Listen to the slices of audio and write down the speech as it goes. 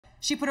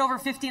She put over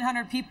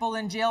 1,500 people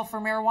in jail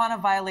for marijuana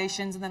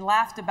violations and then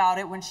laughed about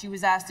it when she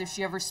was asked if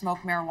she ever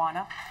smoked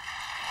marijuana.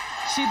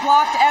 She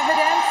blocked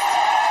evidence.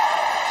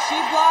 She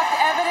blocked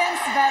evidence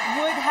that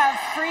would have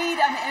freed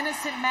an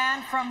innocent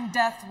man from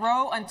death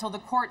row until the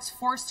courts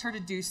forced her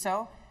to do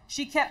so.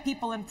 She kept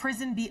people in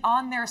prison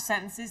beyond their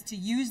sentences to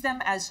use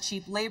them as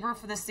cheap labor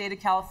for the state of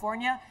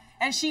California.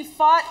 And she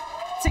fought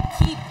to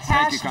keep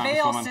cash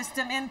bail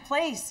system in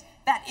place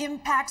that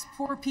impacts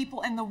poor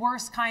people in the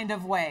worst kind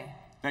of way.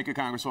 Thank you,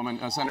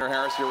 Congresswoman. Senator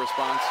Harris, your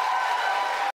response?